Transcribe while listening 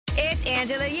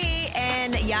Angela Yee,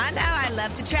 and y'all know I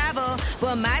love to travel.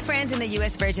 Well, my friends in the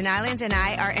U.S. Virgin Islands and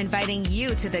I are inviting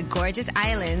you to the gorgeous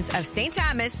islands of St.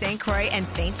 Thomas, St. Croix, and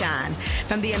St. John.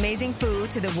 From the amazing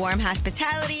food to the warm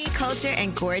hospitality, culture,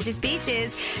 and gorgeous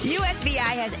beaches, USVI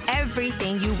has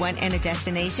everything you want in a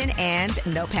destination, and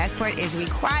no passport is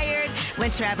required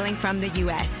when traveling from the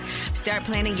U.S. Start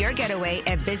planning your getaway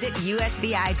at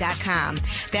visitusvi.com.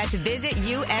 That's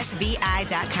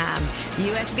visitusvi.com.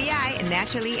 USVI,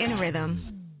 naturally in rhythm.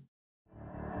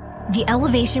 The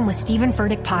Elevation with Stephen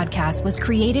Furtick podcast was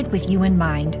created with you in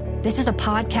mind. This is a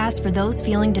podcast for those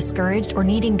feeling discouraged or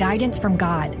needing guidance from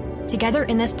God. Together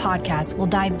in this podcast, we'll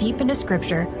dive deep into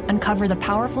Scripture, uncover the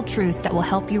powerful truths that will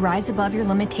help you rise above your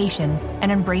limitations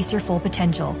and embrace your full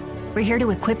potential. We're here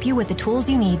to equip you with the tools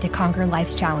you need to conquer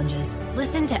life's challenges.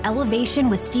 Listen to Elevation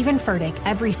with Stephen Furtick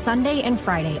every Sunday and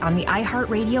Friday on the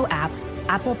iHeartRadio app,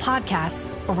 Apple Podcasts,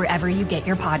 or wherever you get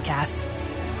your podcasts.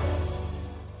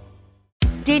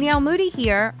 Danielle Moody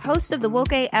here, host of the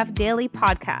Woke AF Daily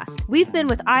podcast. We've been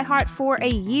with iHeart for a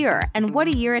year, and what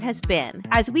a year it has been.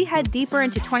 As we head deeper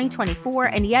into 2024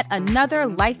 and yet another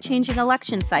life-changing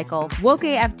election cycle, Woke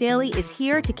AF Daily is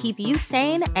here to keep you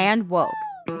sane and woke.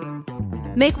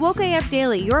 Make Woke AF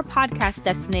Daily your podcast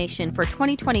destination for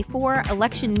 2024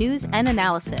 election news and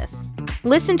analysis.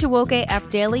 Listen to Woke AF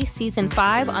Daily Season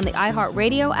 5 on the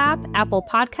iHeartRadio app, Apple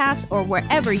Podcasts, or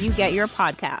wherever you get your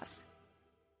podcasts.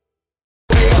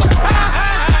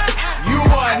 You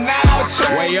are now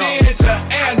tuned in to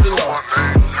Angela,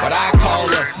 but I call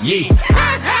her Yee.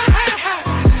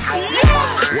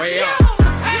 Way up.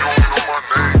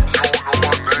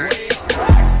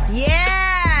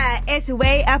 Yeah, it's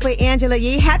Way Up with Angela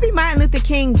Yee. Happy Martin Luther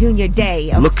King Jr.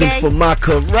 Day. Okay? Looking for my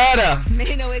Coretta.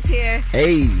 Mano is here.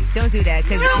 Hey. Don't do that,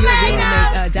 because you're really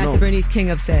make Dr. Bernice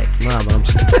King upset. Nah, but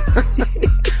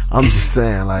I'm just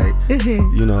saying, like,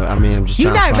 you know, I mean, I'm just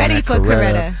You're trying to find not ready that for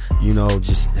Coretta. You know,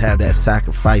 just have that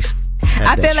sacrifice.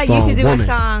 I feel like you should do woman. a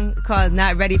song called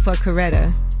Not Ready for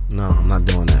Coretta. No, I'm not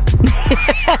doing that.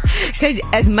 Because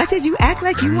as much as you act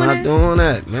like you want to... I'm not doing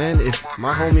that, man. If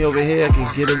my homie over here can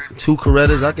get 2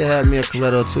 Corettas, I can have me a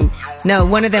Coretta or 2. No,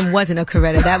 one of them wasn't a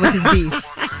Coretta. That was his beef.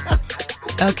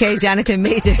 Okay, Jonathan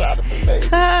Majors.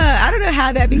 I don't know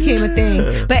how that became a thing.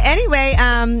 But anyway,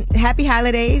 happy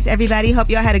holidays, everybody. Hope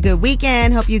y'all had a good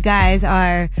weekend. Hope you guys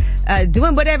are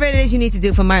doing whatever it is you need to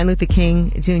do for Martin Luther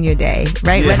King Jr. Day,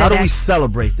 right? Yeah, how do we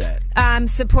celebrate that?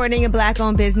 Supporting a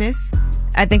black-owned business,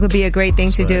 I think would be a great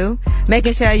thing to do.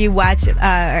 Making sure you watch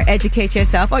or educate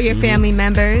yourself or your family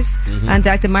members on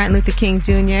Dr. Martin Luther King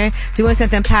Jr. Doing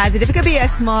something positive. It could be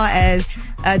as small as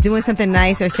doing something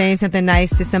nice or saying something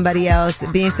nice to somebody else,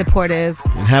 being supportive.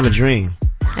 And have a dream.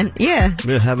 And yeah,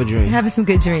 have a dream. Having some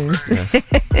good dreams. Yes.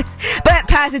 But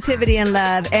positivity and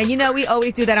love. And you know, we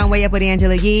always do that on Way Up with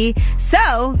Angela Yee.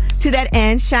 So, to that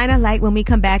end, shine a light when we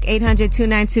come back.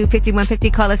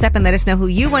 800-292-5150. Call us up and let us know who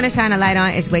you want to shine a light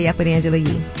on. It's Way Up with Angela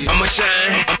Yee. I'ma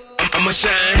shine.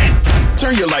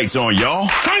 Turn your lights on, y'all.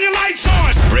 Turn your lights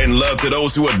on. Spreading love to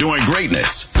those who are doing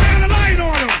greatness. Shine a light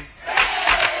on them.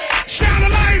 Shine a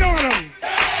light on them.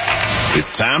 It's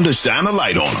time to shine a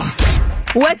light on them.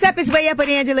 What's up? It's Way Up with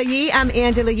Angela Yee. I'm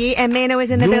Angela Yee, and Mano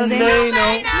is in the building.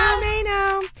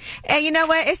 Mano. And you know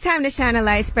what? It's time to shine a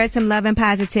light, spread some love and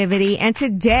positivity. And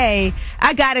today,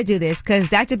 I gotta do this because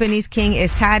Dr. Bernice King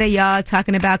is tired of y'all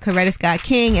talking about Coretta Scott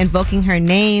King, invoking her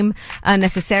name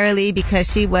unnecessarily because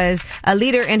she was a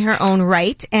leader in her own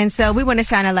right. And so we want to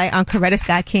shine a light on Coretta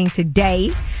Scott King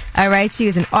today. All right. She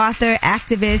was an author,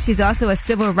 activist. She's also a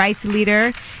civil rights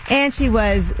leader, and she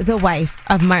was the wife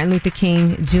of Martin Luther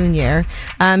King Jr.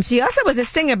 She also was a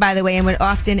singer, by the way, and would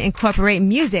often incorporate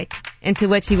music into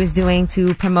what she was doing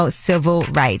to promote civil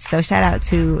rights. So shout out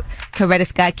to Coretta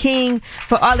Scott King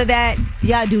for all of that.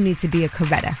 Y'all do need to be a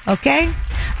Coretta. Okay.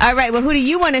 All right. Well, who do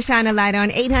you want to shine a light on?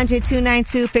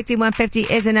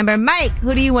 800-292-5150 is the number. Mike,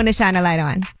 who do you want to shine a light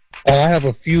on? I have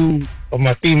a few of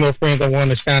my female friends I want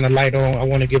to shine a light on. I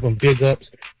want to give them big ups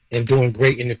and doing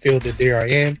great in the field that they are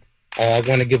in. I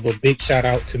want to give a big shout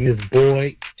out to Miss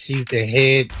Boyd. She's the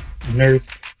head nurse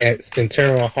at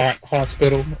Centera Heart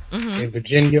Hospital in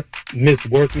Virginia. Miss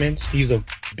Workman, she's a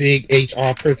big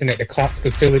HR person at the Cox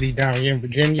facility down here in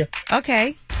Virginia.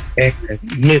 Okay. And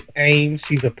Miss Ames,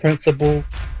 she's a principal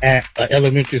at an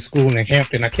elementary school in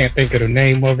Hampton. I can't think of the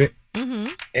name of it.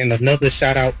 And another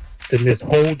shout out to Miss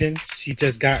Holden. She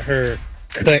just got her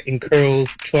cut and curls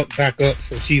truck back up,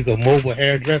 so she's a mobile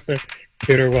hairdresser.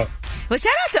 Hit her up. Well,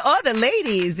 shout out to all the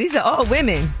ladies. These are all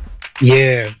women.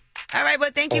 Yeah. All right,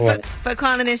 well, thank you for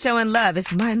calling and showing love.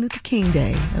 It's Martin Luther King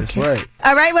Day. Okay. That's right.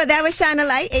 All right, well, that was Shine a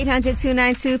Light.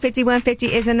 800-292-5150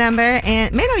 is the number.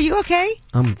 And, man, are you okay?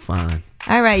 I'm fine.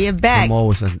 All right, you're back. I'm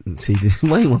always, see,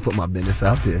 why you want to put my business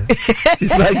out there?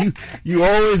 It's like you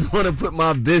always want to put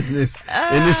my business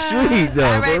in the street,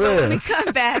 though. All right, but when we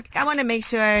come back, I want to make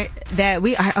sure that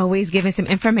we are always giving some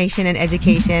information and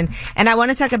education. And I want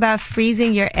to talk about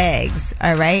freezing your eggs,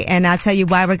 all right? And I'll tell you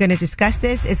why we're going to discuss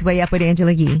this. It's Way Up with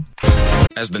Angela Yee.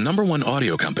 As the #1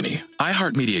 audio company,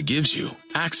 iHeartMedia gives you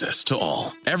access to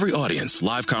all. Every audience,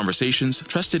 live conversations,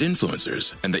 trusted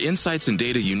influencers, and the insights and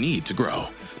data you need to grow.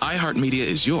 iHeartMedia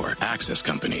is your access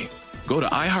company. Go to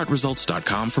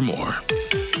iHeartResults.com for more.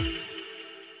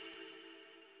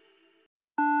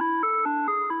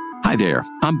 Hi there,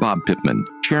 I'm Bob Pittman,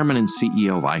 Chairman and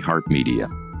CEO of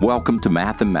iHeartMedia. Welcome to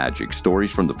Math and Magic,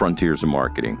 Stories from the Frontiers of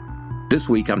Marketing. This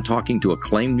week, I'm talking to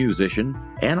acclaimed musician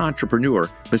and entrepreneur,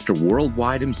 Mr.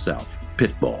 Worldwide himself,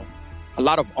 Pitbull. A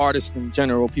lot of artists in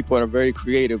general, people that are very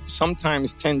creative,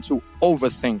 sometimes tend to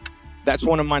overthink. That's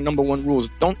one of my #1 rules.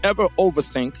 Don't ever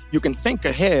overthink. You can think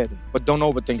ahead, but don't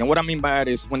overthink. And what I mean by that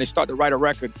is when they start to write a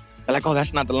record, they're like, oh,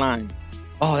 that's not the line.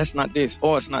 Oh, that's not this.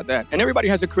 Oh, it's not that. And everybody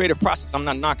has a creative process. I'm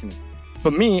not knocking it.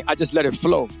 For me, I just let it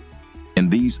flow. In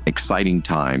these exciting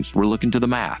times, we're looking to the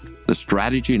math, the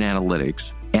strategy and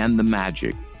analytics, and the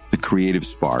magic, the creative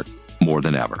spark, more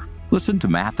than ever. Listen to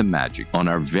Math and Magic on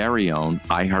our very own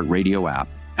iHeartRadio app,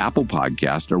 Apple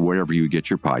Podcast, or wherever you get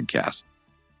your podcasts.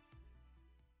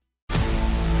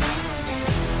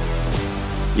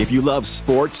 If you love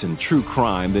sports and true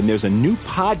crime, then there's a new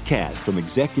podcast from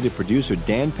executive producer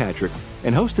Dan Patrick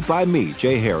and hosted by me,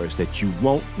 Jay Harris, that you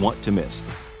won't want to miss.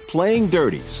 Playing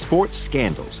Dirty: Sports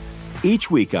Scandals.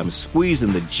 Each week, I'm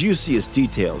squeezing the juiciest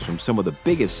details from some of the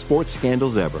biggest sports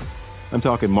scandals ever. I'm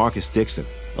talking Marcus Dixon,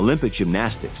 Olympic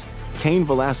gymnastics, Cain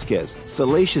Velasquez,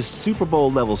 salacious Super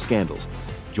Bowl-level scandals.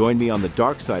 Join me on the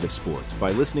dark side of sports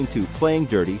by listening to Playing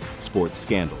Dirty: Sports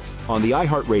Scandals on the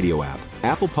iHeartRadio app,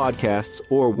 Apple Podcasts,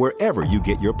 or wherever you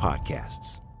get your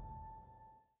podcasts.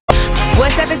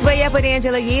 What's up? It's Way Up with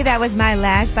Angela Yee. That was My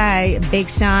Last by Big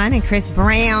Sean and Chris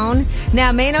Brown.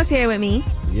 Now, Mano's here with me.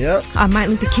 Yep. On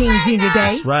Martin Luther King Jr. Day.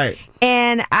 That's right.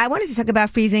 And I wanted to talk about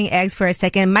freezing eggs for a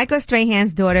second. Michael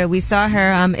Strahan's daughter, we saw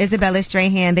her, Isabella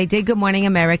Strahan. They did Good Morning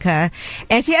America.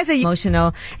 And she has an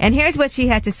emotional. And here's what she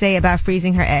had to say about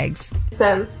freezing her eggs.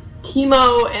 Since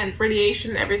chemo and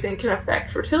radiation, everything can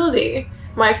affect fertility,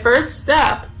 my first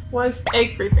step was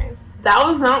egg freezing. That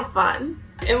was not fun.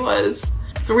 It was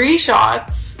 3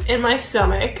 shots in my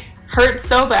stomach. Hurt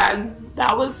so bad.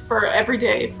 That was for every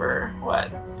day for,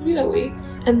 maybe a week.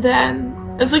 And then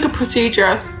it's like a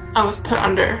procedure. I was put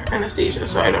under anesthesia,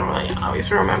 so I don't really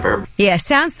obviously remember. Yeah,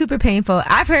 sounds super painful.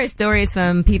 I've heard stories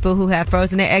from people who have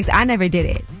frozen their eggs. I never did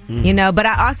it, but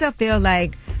I also feel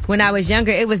like when I was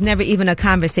younger, it was never even a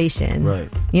conversation. Right.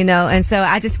 And so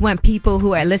I just want people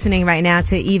who are listening right now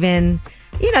to even,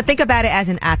 think about it as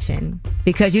an option,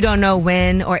 because you don't know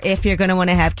when or if you're going to want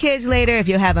to have kids later, if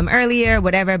you'll have them earlier,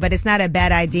 whatever, but it's not a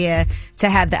bad idea to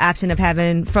have the option of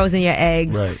having frozen your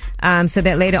eggs. Right. So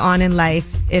that later on in life,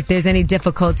 if there's any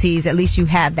difficulties, at least you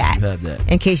have that.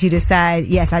 In case you decide,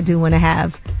 yes, I do want to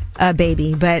have a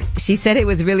baby. But she said it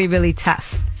was really, really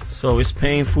tough. So it's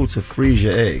painful to freeze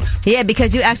your eggs. Yeah,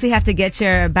 because you actually have to get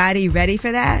your body ready for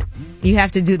that. You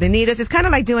have to do the needles. It's kind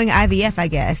of like doing IVF, I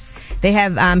guess. They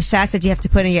have shots that you have to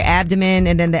put in your abdomen,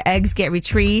 and then the eggs get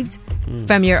retrieved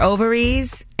from your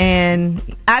ovaries. And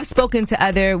I've spoken to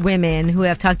other women who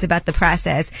have talked about the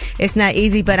process. It's not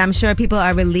easy, but I'm sure people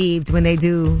are relieved when they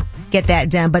do get that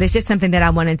done. But it's just something that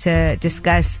I wanted to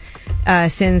discuss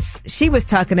since she was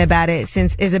talking about it,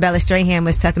 since Isabella Strahan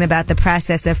was talking about the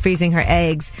process of freezing her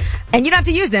eggs. And you don't have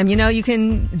to use them. You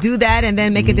can do that and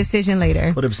then make a decision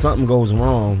later. But if something goes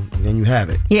wrong, then you have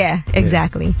it. Yeah,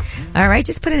 exactly. All right,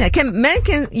 just put it in.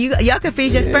 Y'all can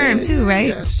freeze your sperm too, right?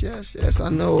 Yes. I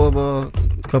know of a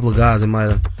couple of guys that might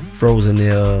have frozen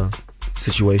their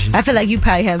situation. I feel like you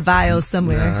probably have vials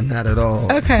somewhere. Nah, not at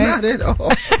all. Okay. Not at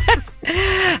all.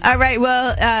 All right,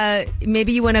 well,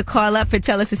 maybe you want to call up for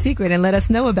Tell Us a Secret and let us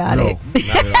know about it. No,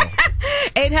 not at all.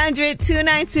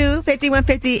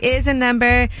 800-292-5150 is the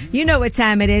number. You know what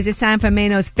time it is. It's time for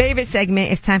Mano's favorite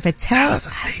segment. It's time for Tell Us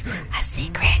a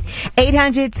Secret.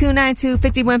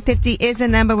 800-292-5150 is the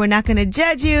number. We're not going to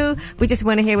judge you. We just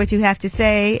want to hear what you have to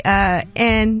say.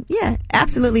 And yeah,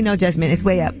 absolutely no judgment. It's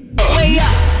Way Up. Way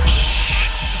Up.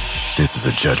 Shh. This is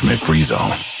a judgment-free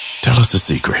zone. Tell us a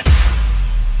secret.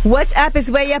 What's up?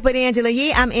 It's Way Up with Angela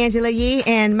Yee. I'm Angela Yee,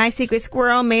 and my secret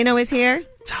squirrel, Mano, is here.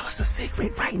 Tell us a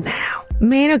secret right now.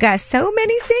 Mano got so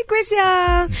many secrets,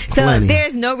 y'all. So Plenty.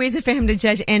 there's no reason for him to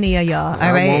judge any of y'all,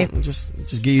 all right? I won't.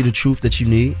 Just give you the truth that you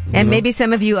need. And maybe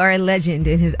some of you are a legend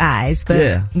in his eyes,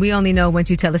 but we only know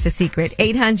once you tell us a secret.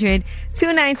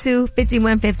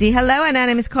 800-292-5150. Hello,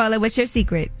 Anonymous Caller. What's your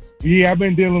secret? Yeah, I've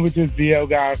been dealing with this DL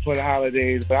guy for the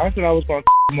holidays, but I said I was going to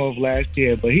him off last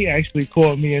year, but he actually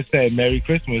called me and said Merry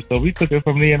Christmas. So we took it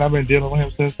from there, and I've been dealing with him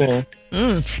since then.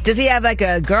 Does he have like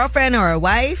a girlfriend or a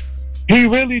wife? He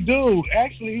really do.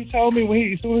 Actually, he told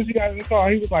me as soon as he got in the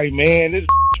car, he was like, man, this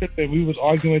tripping. We was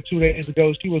arguing 2 days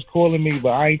ago. She was calling me, but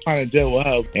I ain't trying to deal with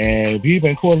her. And he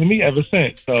been calling me ever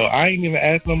since. So I ain't even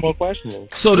asked no more questions.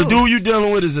 So the dude you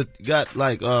dealing with got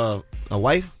like a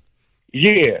wife?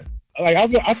 Yeah. Like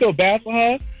I feel bad for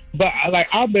her, but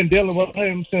I've been dealing with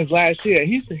him since last year.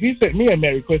 He sent me a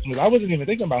Merry Christmas. I wasn't even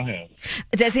thinking about him.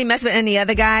 Does he mess with any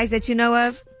other guys that you know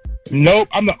of? Nope,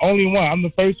 I'm the only one. I'm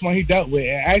the first one he dealt with.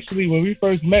 And actually, when we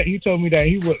first met, he told me that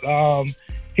he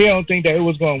don't think that it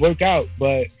was going to work out.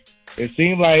 But it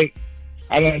seemed like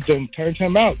I done turned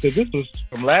him out because this was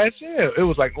from last year. It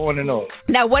was like on and on.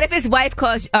 Now, what if his wife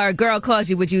calls or a girl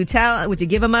calls you? Would you tell? Would you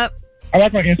give him up? I'm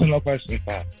not going to answer no questions.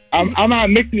 I'm not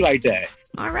mixy like that.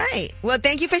 All right. Well,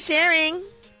 thank you for sharing.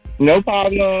 No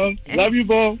problem. Love you,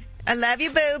 boo. I love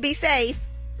you, boo. Be safe.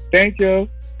 Thank you.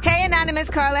 Hey, Anonymous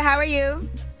Carla. How are you?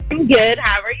 I'm good.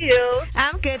 How are you?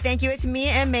 I'm good. Thank you. It's me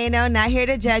and Mano. Not here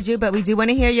to judge you, but we do want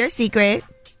to hear your secret.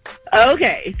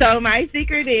 Okay. So my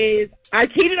secret is I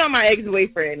cheated on my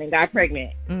ex-boyfriend and got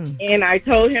pregnant. And I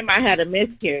told him I had a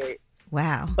miscarriage.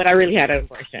 Wow. But I really had an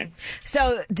abortion.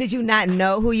 So did you not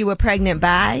know who you were pregnant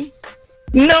by?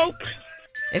 Nope.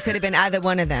 It could have been either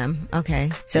one of them. Okay.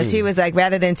 So she was like,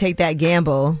 rather than take that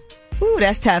gamble. Ooh,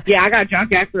 that's tough. Yeah, I got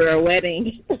drunk after a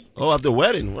wedding. Oh, after a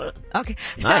wedding? What? Okay.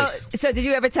 Nice. So did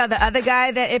you ever tell the other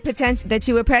guy that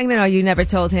you were pregnant, or you never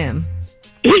told him?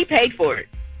 He paid for it.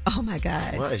 Oh, my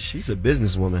God. Right, she's a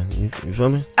businesswoman. You feel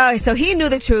me? Oh, so he knew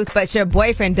the truth, but your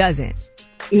boyfriend doesn't?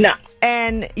 No.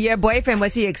 And your boyfriend,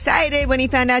 was he excited when he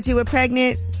found out you were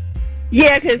pregnant?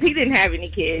 Yeah, because he didn't have any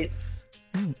kids.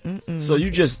 So you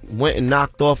just went and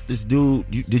knocked off this dude.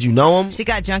 Did you know him? She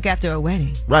got drunk after a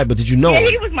wedding. Right, but did you know him?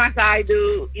 He was my side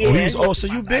dude. Yeah, So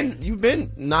you've been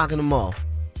knocking him off.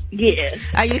 Yeah.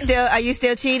 Are you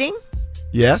still cheating?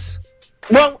 Yes.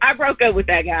 Well, I broke up with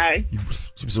that guy.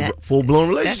 It was a full-blown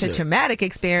relationship. That's a traumatic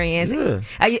experience. Yeah.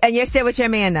 And you're still with your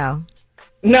man now?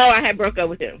 No, I had broke up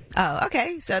with him. Oh,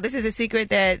 okay. So this is a secret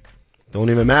that don't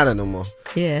even matter no more.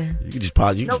 Yeah. You could just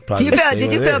probably.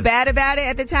 Did you feel bad about it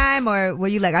at the time, or were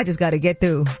you like, I just got to get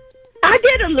through? I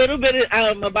did a little bit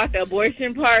about the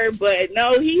abortion part, but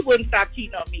no, he wouldn't stop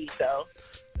cheating on me. So.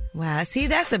 Wow. See,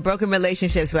 that's the broken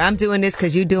relationships where I'm doing this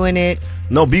because you're doing it.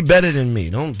 No, be better than me.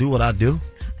 Don't do what I do.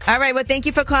 All right. Well, thank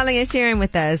you for calling and sharing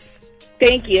with us.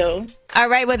 Thank you. All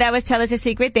right. Well, that was Tell Us a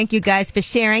Secret. Thank you guys for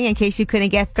sharing. In case you couldn't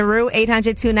get through,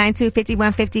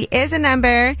 800-292-5150 is a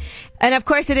number. And of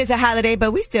course, it is a holiday,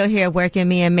 but we still here working,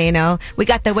 me and Mano. We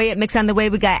got the Way It Mix on the way.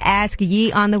 We got Ask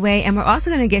Ye on the way. And we're also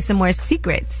going to get some more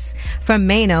secrets from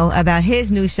Mano about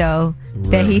his new show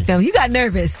that he filmed. You got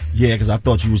nervous. Yeah, because I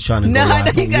thought you was trying to go.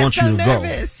 I don't got want so you to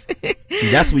nervous. Go.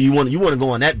 See, that's what you want. You want to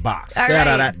go in that box. Stay out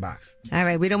of that box. All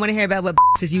right. We don't want to hear about what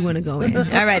boxes you want to go in.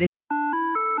 All right.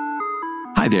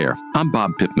 Hi there, I'm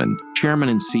Bob Pittman, Chairman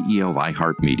and CEO of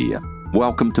iHeartMedia.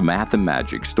 Welcome to Math and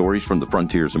Magic, Stories from the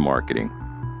Frontiers of Marketing.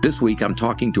 This week, I'm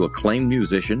talking to acclaimed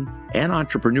musician and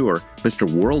entrepreneur, Mr.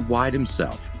 Worldwide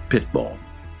himself, Pitbull.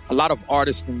 A lot of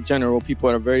artists in general, people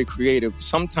that are very creative,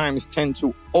 sometimes tend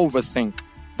to overthink.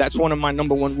 That's one of my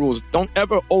number one rules. Don't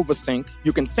ever overthink.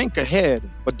 You can think ahead,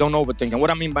 but don't overthink. And what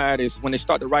I mean by that is when they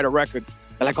start to write a record,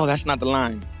 they're like, oh, that's not the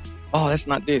line. Oh, that's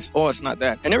not this. Oh, it's not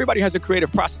that. And everybody has a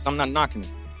creative process. I'm not knocking it.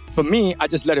 For me, I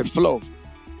just let it flow.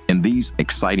 In these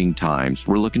exciting times,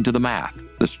 we're looking to the math,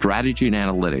 the strategy and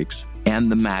analytics,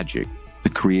 and the magic, the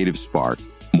creative spark,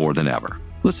 more than ever.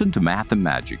 Listen to Math and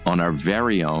Magic on our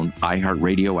very own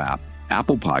iHeartRadio app,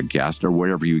 Apple Podcast, or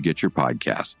wherever you get your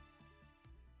podcasts.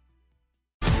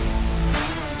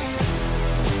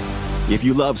 If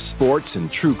you love sports and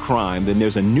true crime, then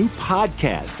there's a new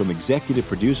podcast from executive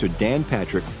producer Dan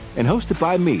Patrick and hosted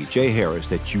by me, Jay Harris,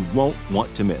 that you won't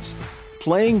want to miss.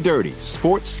 Playing Dirty: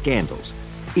 Sports Scandals.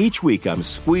 Each week, I'm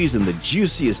squeezing the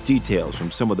juiciest details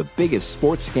from some of the biggest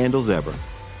sports scandals ever.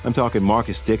 I'm talking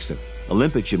Marcus Dixon,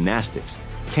 Olympic gymnastics,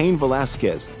 Cain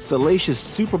Velasquez, salacious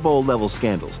Super Bowl-level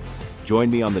scandals.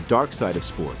 Join me on the dark side of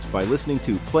sports by listening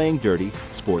to Playing Dirty: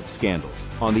 Sports Scandals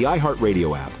on the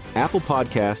iHeartRadio app, Apple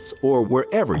Podcasts, or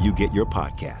wherever you get your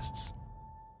podcasts.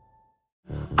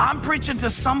 I'm preaching to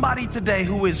somebody today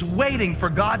who is waiting for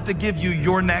God to give you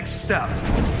your next step.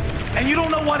 and you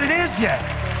don't know what it is yet.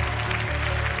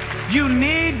 You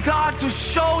need God to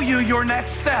show you your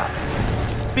next step.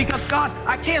 Because God,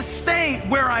 I can't stay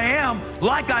where I am,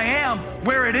 like I am,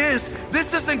 where it is.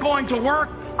 This isn't going to work.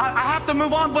 I have to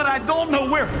move on, but I don't know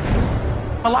where.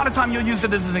 A lot of time you'll use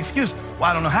it as an excuse. Well,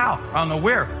 I don't know how. I don't know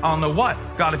where. I don't know what.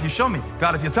 God, if you show me.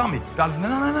 God, if you tell me. God, if...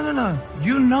 No.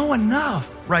 You know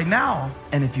enough right now.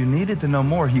 And if you needed to know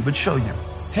more, he would show you.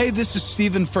 Hey, this is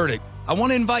Stephen Furtick. I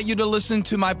want to invite you to listen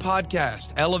to my podcast,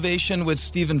 Elevation with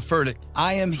Stephen Furtick.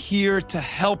 I am here to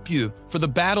help you for the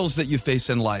battles that you face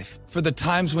in life, for the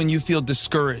times when you feel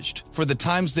discouraged, for the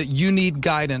times that you need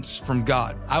guidance from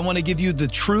God. I want to give you the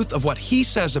truth of what he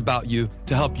says about you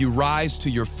to help you rise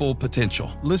to your full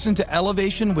potential. Listen to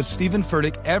Elevation with Stephen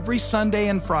Furtick every Sunday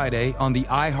and Friday on the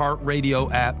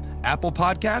iHeartRadio app, Apple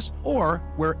Podcasts, or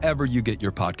wherever you get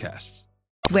your podcasts.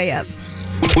 Way Up.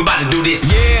 We're about to do this.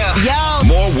 Yeah. Yo.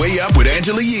 More Way Up with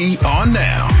Angela Yee on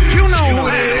now. You know who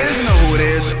it is. You know who it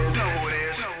is.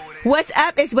 What's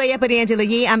up? It's Way Up with Angela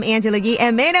Yee. I'm Angela Yee,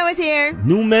 and Maino is here.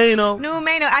 New Maino.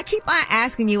 I keep on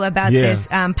asking you about this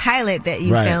pilot that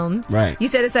you filmed. Right. You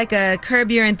said it's like a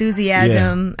Curb Your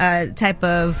Enthusiasm type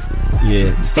of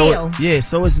feel.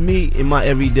 So it's me in my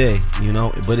everyday,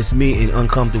 but it's me in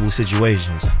uncomfortable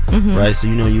situations, right? So,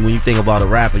 when you think about a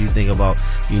rapper, you think about,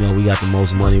 we got the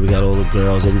most money, we got all the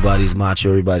girls, everybody's macho,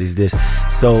 everybody's this.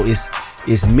 So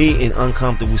it's me in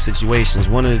uncomfortable situations.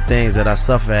 One of the things that I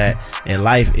suffer at in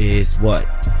life is what?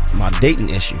 My dating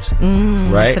issues,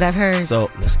 right? That's what I've heard. So,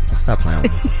 stop playing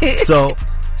with me.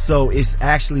 So it's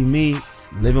actually me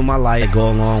living my life, I go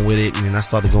along with it, and then I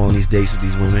start to go on these dates with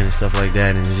these women and stuff like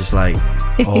that, and it's just like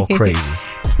all crazy.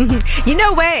 You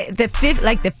know what?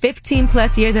 The 15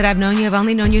 plus years that I've known you, I've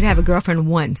only known you to have a girlfriend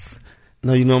once.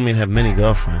 No, you know me to have many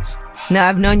girlfriends. No,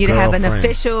 I've known you to have an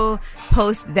official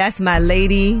post, that's my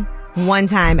lady, one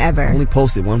time ever. Only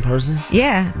posted one person?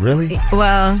 Yeah. Really?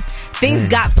 Well, things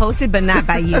got posted, but not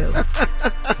by you.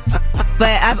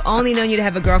 But I've only known you to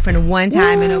have a girlfriend one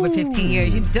time in over 15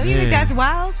 years. Don't you think that's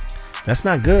wild? That's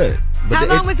not good. But how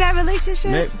long was that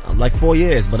relationship? Like 4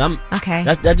 years, but I'm okay.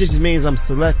 That just means I'm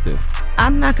selective.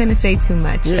 I'm not going to say too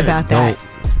much about that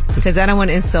because I don't want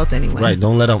to insult anyone. Right,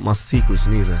 don't let out my secrets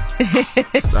neither.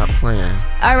 Stop playing.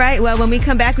 All right, well, when we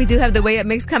come back, we do have the Way Up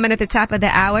mix coming at the top of the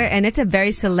hour, and it's a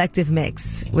very selective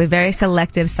mix with very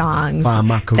selective songs Find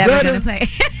my that we're going to play.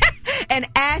 And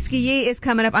Ask Yee is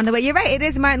coming up on the way. You're right, it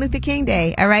is Martin Luther King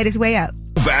Day. All right, it's Way Up.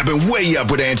 Vibing Way Up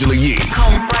with Angela Yee.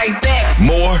 Come right back.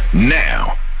 More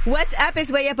now. What's up?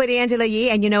 It's Way Up with Angela Yee,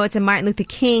 and it's a Martin Luther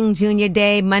King Jr.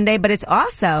 Day Monday, but it's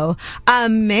also a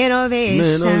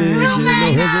Mainovation.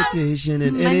 No hesitation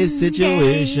in any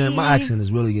situation. My accent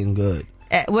is really getting good.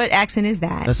 What accent is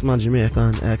that? That's my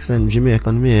Jamaican accent.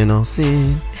 Jamaican man,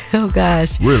 scene. Oh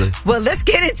gosh. Really? Well, let's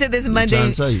get into this Monday.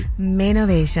 I'm trying to tell you.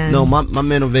 Mainovation. No, my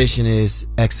Mainovation is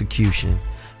execution.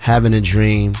 Having a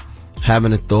dream,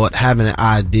 having a thought, having an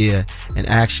idea, and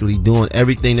actually doing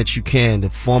everything that you can to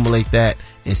formulate that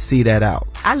and see that out.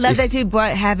 I love that you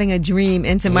brought having a dream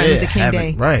into Martin Luther King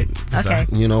Day. Right. Okay.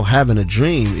 Having a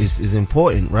dream is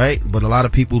important, right? But a lot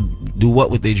of people do what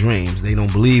with their dreams? They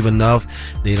don't believe enough,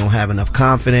 they don't have enough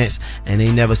confidence, and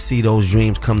they never see those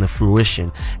dreams come to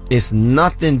fruition. It's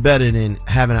nothing better than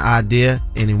having an idea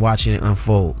and then watching it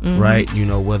unfold, right?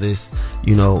 Whether it's,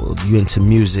 you into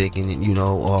music and,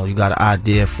 or you got an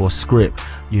idea for a script,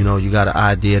 you got an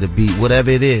idea to beat, whatever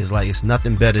it is, like it's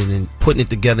nothing better than putting it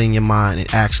together in your mind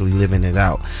and actually living it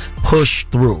out. Push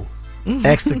through.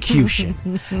 Execution.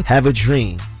 Have a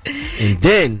dream. And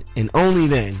then, and only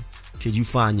then, could you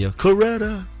find your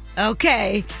Coretta.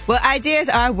 Okay. Well, ideas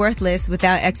are worthless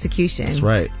without execution. That's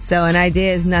right. So an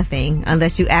idea is nothing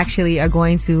unless you actually are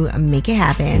going to make it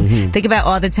happen. Think about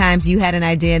all the times you had an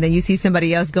idea and then you see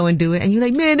somebody else go and do it and you're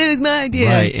like, man, that was my idea.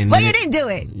 Right. And you didn't do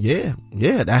it.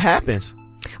 Yeah, that happens.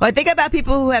 Or think about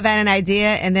people who have had an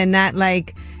idea and then not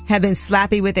have been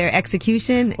sloppy with their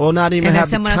execution. Or not even have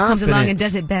the confidence. And then someone else comes along and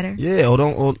does it better. Yeah,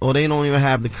 or they don't even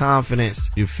have the confidence.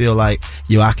 You feel like,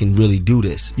 I can really do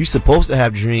this. You're supposed to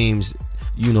have dreams,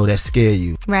 that scare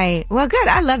you. Right. Well, good.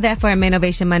 I love that for a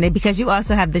Mainovation Monday because you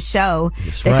also have the show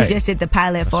you just did the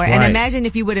pilot for. And imagine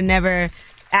if you would have never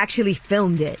actually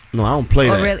filmed it. No, I don't play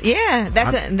that. Really, yeah,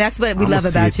 that's what we love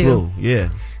about you. Through. Yeah.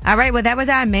 All right, well, that was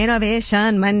our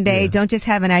Mainovation Monday. Don't just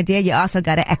have an idea, you also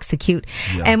got to execute.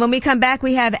 Yeah. And when we come back,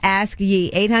 we have Ask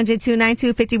Yee.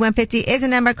 800-292-5150 is a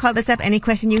number. Call us up. Any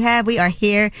question you have, we are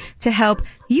here to help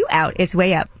you out. It's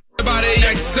Way Up.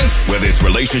 Whether it's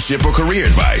relationship or career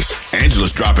advice,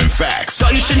 Angela's dropping facts.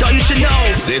 You should know.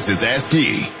 This is Ask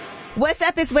Yee. What's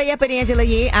up? It's Way Up with Angela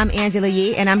Yee. I'm Angela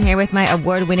Yee, and I'm here with my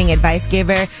award-winning advice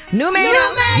giver, New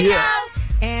Maino. Yeah.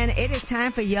 And And it is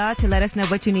time for y'all to let us know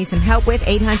what you need some help with.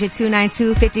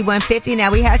 800-292-5150. Now,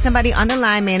 we have somebody on the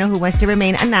line, Mano, who wants to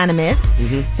remain anonymous.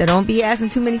 So don't be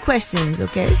asking too many questions,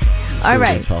 okay? All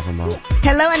right. Talking about.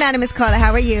 Hello, anonymous caller.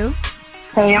 How are you?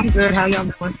 Hey, I'm good. How y'all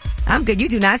doing? I'm good. You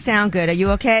do not sound good. Are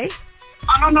you okay?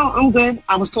 I don't know. I'm good.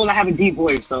 I was told I have a deep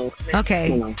voice, so.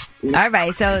 Okay. You know. All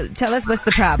right. So tell us what's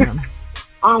the problem.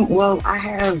 Well, I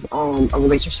have a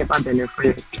relationship I've been in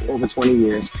for over 20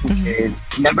 years. And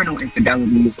never no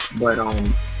infidelities, but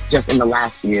just in the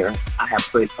last year, I have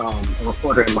put a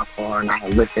recorder in my car and I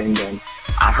had listened and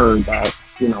I heard that,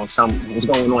 you know, something was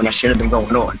going on that should have been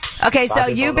going on. Okay, so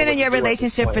you've been in your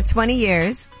relationship for 20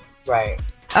 years. Right.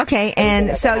 Okay,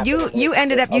 and so you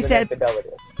ended up, you said,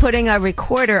 putting a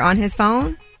recorder on his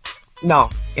phone? No,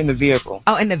 in the vehicle.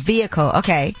 Oh, in the vehicle.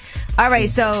 Okay. All right.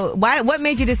 So what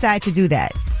made you decide to do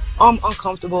that?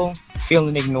 Uncomfortable,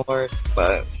 feeling ignored,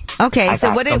 but. Okay.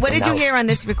 So what did you hear on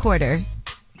this recorder?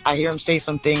 I hear him say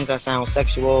some things that sound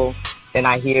sexual, and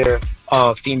I hear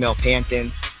female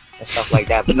panting and stuff like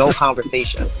that, but no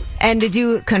conversation. And did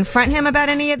you confront him about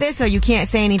any of this, or you can't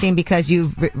say anything because you're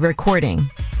recording?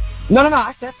 No.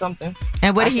 I said something.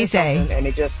 And what did he say? And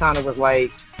it just kind of was like,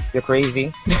 "You're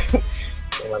crazy."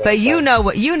 But you know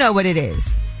what it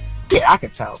is. Yeah, I can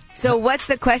tell. So what's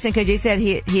the question? Because you said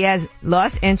he has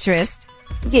lost interest.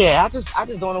 Yeah, I just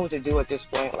don't know what to do at this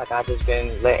point. Like, I just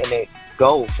been letting it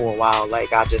go for a while.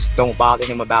 Like, I just don't bother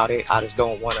him about it. I just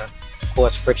don't want to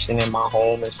cause friction in my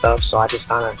home and stuff. So I just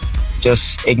kind of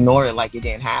just ignore it like it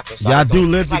didn't happen. So y'all do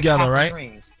live together, right?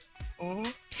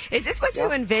 Is this what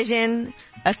you envision?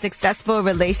 A successful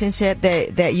relationship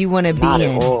that you want to be Not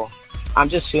in? at all. I'm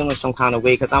just feeling some kind of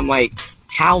way because I'm like,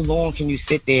 how long can you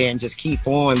sit there and just keep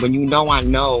on when you know I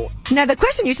know? Now, the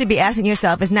question you should be asking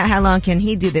yourself is not how long can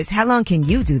he do this? How long can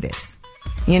you do this?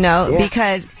 You know,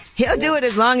 because he'll do it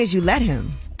as long as you let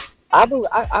him. I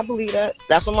believe that.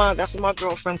 That's what my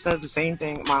girlfriend says the same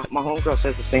thing. My homegirl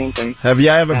says the same thing. Have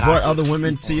y'all ever brought other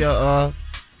women to your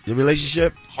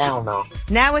relationship? Hell no.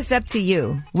 Now it's up to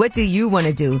you. What do you want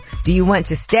to do? Do you want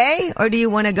to stay or do you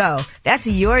want to go? That's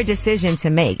your decision to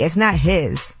make. It's not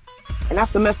his. And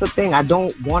that's the messed up thing. I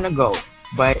don't want to go,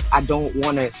 but I don't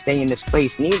want to stay in this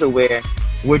place neither, where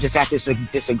we're just at this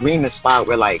disagreement spot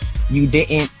where, like, you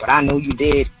didn't, but I know you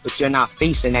did, but you're not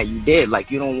facing that you did.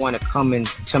 Like, you don't want to come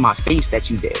into my face that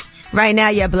you did. Right now,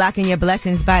 you're blocking your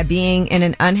blessings by being in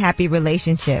an unhappy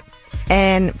relationship.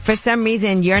 And for some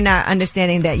reason, you're not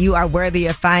understanding that you are worthy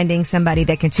of finding somebody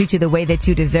that can treat you the way that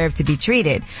you deserve to be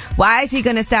treated. Why is he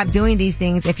going to stop doing these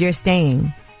things if you're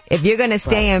staying? If you're going to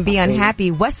stay and be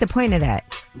unhappy, what's the point of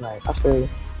that? Right, I feel you.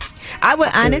 I would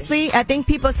honestly, I think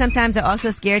people sometimes are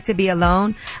also scared to be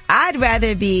alone. I'd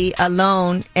rather be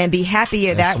alone and be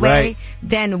happier that way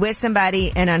than with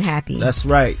somebody and unhappy. That's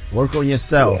right. Work on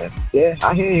yourself. Yeah,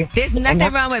 I hear you. There's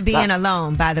nothing wrong with being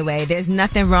alone, by the way. There's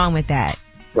nothing wrong with that.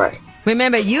 Right.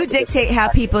 Remember, you dictate how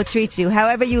people treat you.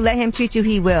 However you let him treat you,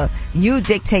 he will. You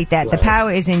dictate that. The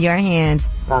power is in your hands.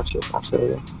 Got you. I feel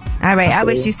you. All right. I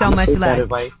wish you so much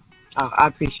luck. I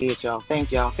appreciate y'all.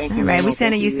 Thank y'all. Thank you. All right. We're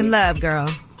sending you some love, girl.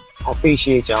 I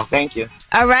appreciate y'all. Thank you.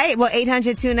 All right. Well,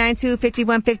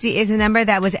 800-292-5150 is the number.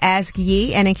 That was Ask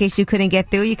Ye. And in case you couldn't get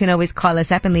through, you can always call us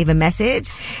up and leave a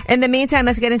message. In the meantime,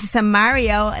 let's get into some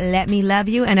Mario, Let Me Love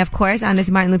You. And of course, on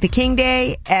this Martin Luther King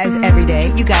Day, as every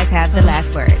day, you guys have the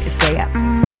last word. It's way up.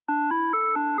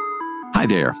 Hi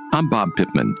there. I'm Bob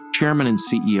Pittman, Chairman and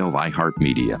CEO of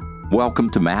iHeartMedia. Welcome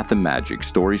to Math and Magic,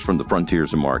 Stories from the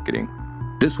Frontiers of Marketing.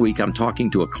 This week, I'm talking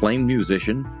to acclaimed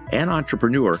musician and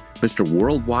entrepreneur, Mr.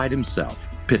 Worldwide himself,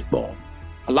 Pitbull.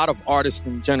 A lot of artists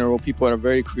in general, people that are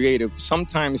very creative,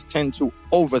 sometimes tend to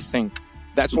overthink.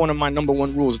 That's one of my number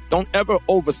one rules. Don't ever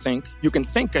overthink. You can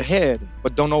think ahead,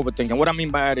 but don't overthink. And what I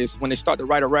mean by that is when they start to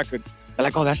write a record, they're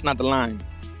like, oh, that's not the line.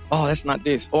 Oh, that's not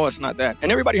this. Oh, it's not that.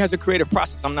 And everybody has a creative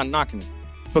process. I'm not knocking it.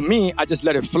 For me, I just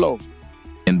let it flow.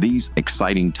 In these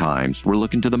exciting times, we're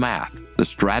looking to the math, the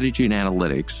strategy and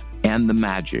analytics, and the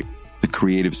magic, the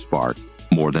creative spark,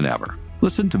 more than ever.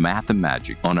 Listen to Math and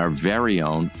Magic on our very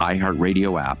own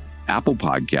iHeartRadio app, Apple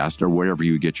Podcast, or wherever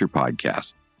you get your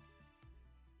podcasts.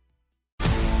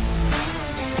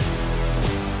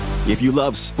 If you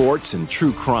love sports and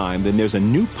true crime, then there's a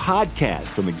new podcast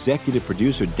from executive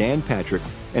producer Dan Patrick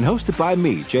and hosted by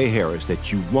me, Jay Harris,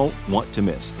 that you won't want to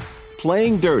miss.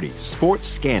 Playing Dirty: Sports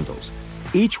Scandals.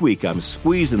 Each week, I'm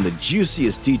squeezing the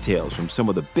juiciest details from some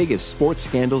of the biggest sports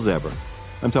scandals ever.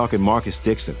 I'm talking Marcus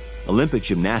Dixon, Olympic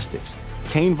gymnastics,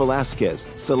 Cain Velasquez,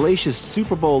 salacious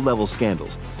Super Bowl-level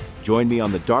scandals. Join me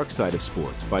on the dark side of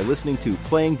sports by listening to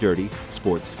Playing Dirty: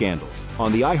 Sports Scandals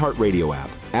on the iHeartRadio app,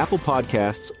 Apple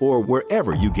Podcasts, or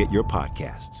wherever you get your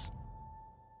podcasts.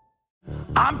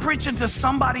 I'm preaching to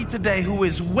somebody today who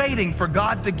is waiting for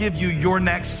God to give you your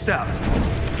next step.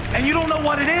 And you don't know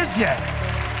what it is yet.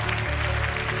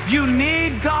 You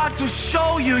need God to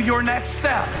show you your next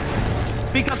step.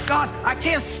 Because God, I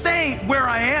can't stay where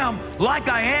I am, like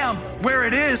I am, where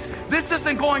it is. This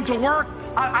isn't going to work.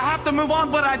 I have to move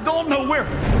on, but I don't know where.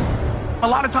 A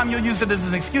lot of time you'll use it as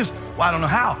an excuse. Well, I don't know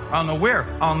how. I don't know where.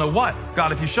 I don't know what.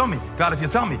 God, if you show me. God, if you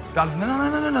tell me. God, if...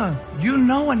 No. You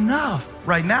know enough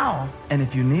right now. And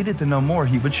if you needed to know more,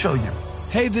 he would show you.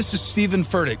 Hey, this is Stephen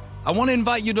Furtick. I want to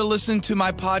invite you to listen to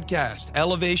my podcast,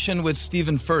 Elevation with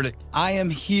Stephen Furtick. I am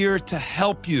here to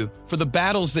help you for the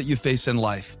battles that you face in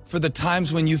life, for the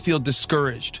times when you feel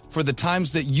discouraged, for the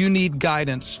times that you need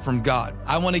guidance from God.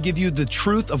 I want to give you the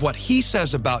truth of what he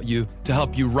says about you to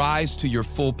help you rise to your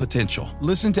full potential.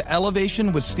 Listen to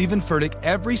Elevation with Stephen Furtick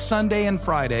every Sunday and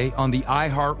Friday on the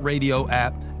iHeartRadio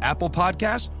app, Apple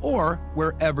Podcasts, or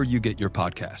wherever you get your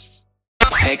podcasts.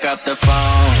 Pick up the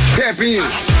phone. Tap in.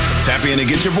 Tap in and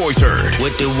get your voice heard.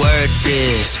 What the word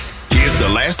is. Here's the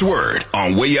last word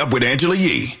on Way Up with Angela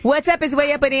Yee. What's up? It's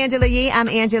Way Up with Angela Yee. I'm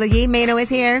Angela Yee. Mano is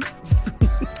here.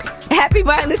 Happy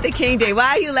Martin Luther King Day. Why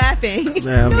are you laughing?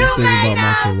 Man, I'm just thinking about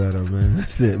my Coretta, man.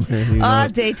 That's it, man. You know, all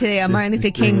day today on Martin Luther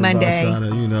King Monday. Trying to,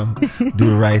 do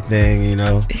the right thing, You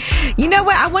know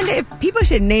what? I wonder if people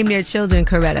should name their children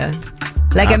Coretta.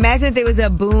 Like, imagine if there was a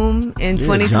boom in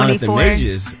 2024. Jonathan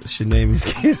Majors should name his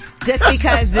kids. Just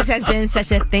because this has been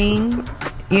such a thing,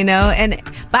 And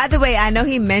by the way, I know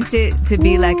he meant it to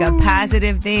be like a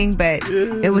positive thing, but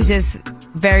it was just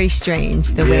very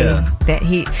strange the way that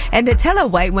and to tell a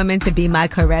white woman to be my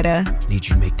Coretta. Need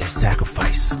you to make that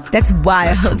sacrifice. That's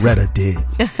wild. Like Coretta did.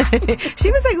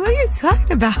 She was like, what are you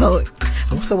talking about?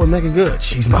 So what's up with Megan Good?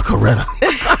 She's my Coretta.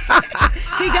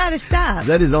 He gotta stop.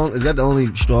 Is that the only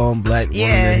strong black woman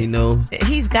that he know?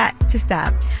 He's got to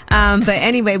stop. But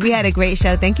anyway, we had a great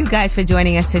show. Thank you guys for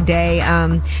joining us today.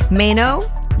 Mano,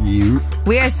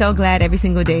 we are so glad every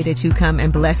single day that you come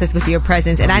and bless us with your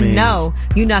presence. And I know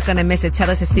you're not going to miss it. Tell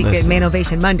us a secret.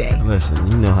 Mainovation Monday. Listen,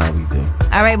 you know how we do.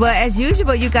 All right. Well, as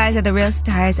usual, you guys are the real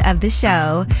stars of the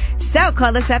show. So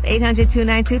call us up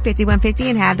 800-292-5150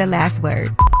 and have the last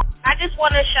word. I just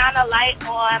want to shine a light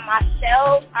on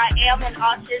myself. I am an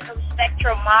autism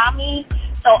spectrum mommy.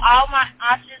 So all my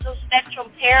autism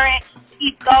spectrum parents,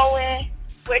 keep going.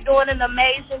 We're doing an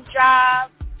amazing job.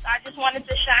 I just wanted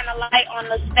to shine a light on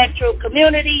the spectrum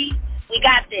community. We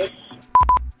got this.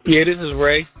 Yeah, this is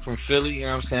Ray from Philly. You know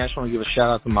what I'm saying? I just want to give a shout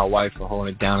out to my wife for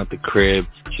holding it down at the crib.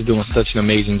 She's doing such an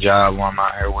amazing job while I'm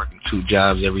out here working 2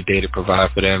 jobs every day to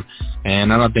provide for them.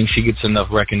 And I don't think she gets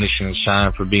enough recognition and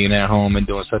shine for being at home and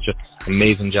doing such an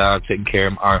amazing job taking care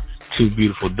of our 2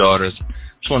 beautiful daughters.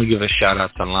 Just want to give a shout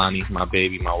out to Lonnie, my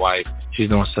baby, my wife. She's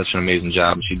doing such an amazing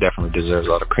job, and she definitely deserves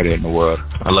all the credit in the world.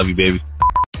 I love you, baby.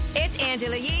 It's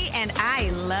Angela Yee, and I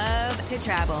love to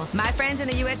travel. My friends in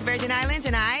the U.S. Virgin Islands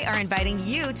and I are inviting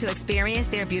you to experience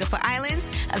their beautiful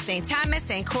islands of St. Thomas,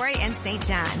 St. Croix, and St.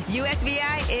 John.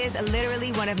 USVI is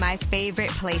literally one of my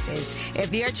favorite places.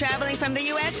 If you're traveling from the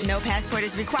U.S., no passport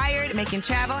is required, making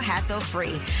travel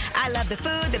hassle-free. I love the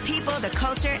food, the people, the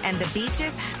culture, and the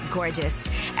beaches.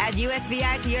 Gorgeous. Add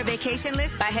USVI to your vacation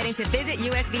list by heading to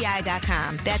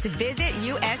visitusvi.com. That's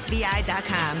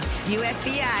visitusvi.com.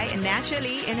 USVI,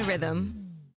 naturally in rhythm.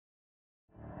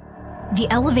 The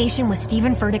Elevation with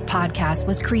Stephen Furtick podcast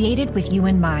was created with you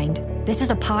in mind. This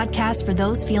is a podcast for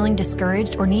those feeling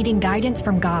discouraged or needing guidance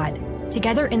from God.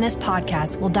 Together in this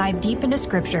podcast, we'll dive deep into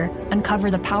scripture, uncover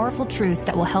the powerful truths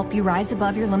that will help you rise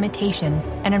above your limitations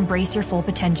and embrace your full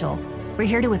potential. We're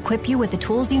here to equip you with the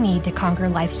tools you need to conquer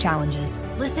life's challenges.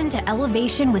 Listen to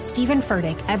Elevation with Stephen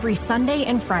Furtick every Sunday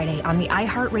and Friday on the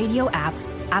iHeartRadio app,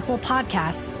 Apple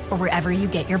Podcasts, or wherever you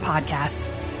get your podcasts.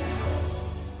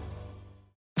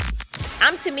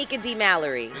 I'm Tamika D.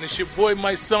 Mallory. And it's your boy,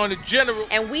 my son, the General.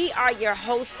 And we are your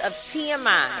hosts of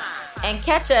TMI. And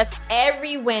catch us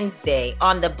every Wednesday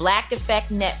on the Black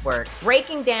Effect Network,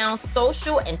 breaking down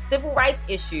social and civil rights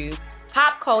issues,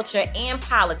 pop culture, and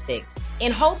politics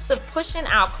in hopes of pushing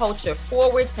our culture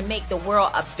forward to make the world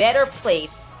a better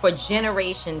place for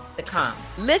generations to come.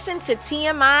 Listen to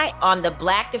TMI on the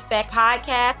Black Effect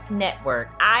Podcast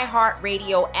Network,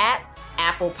 iHeartRadio app,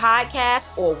 Apple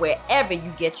Podcasts, or wherever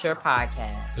you get your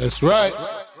podcasts. That's right.